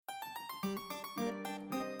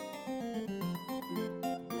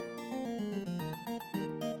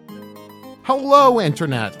Hello,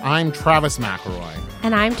 Internet. I'm Travis McElroy.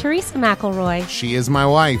 And I'm Teresa McElroy. She is my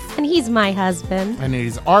wife. And he's my husband. And it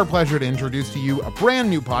is our pleasure to introduce to you a brand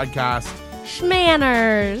new podcast,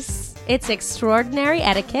 Shmanners. It's extraordinary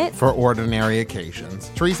etiquette for ordinary occasions.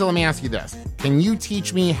 Teresa, let me ask you this. Can you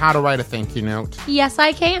teach me how to write a thank you note? Yes,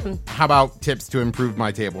 I can. How about tips to improve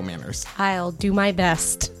my table manners? I'll do my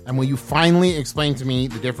best. And will you finally explain to me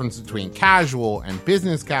the difference between casual and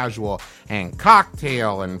business casual and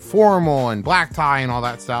cocktail and formal and black tie and all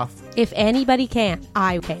that stuff? If anybody can,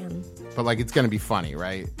 I can. But it's going to be funny,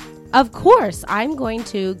 right? Of course, I'm going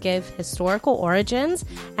to give historical origins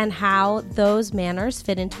and how those manners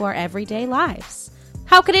fit into our everyday lives.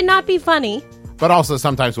 How could it not be funny? But also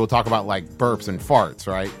sometimes we'll talk about burps and farts,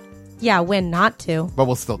 right? Yeah, when not to. But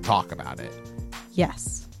we'll still talk about it.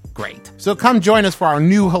 Yes. Great. So come join us for our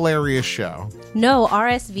new hilarious show. No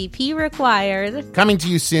RSVP required. Coming to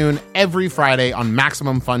you soon every Friday on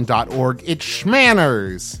MaximumFun.org. It's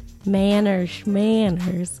Shmanners.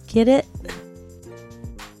 Manners. Get it?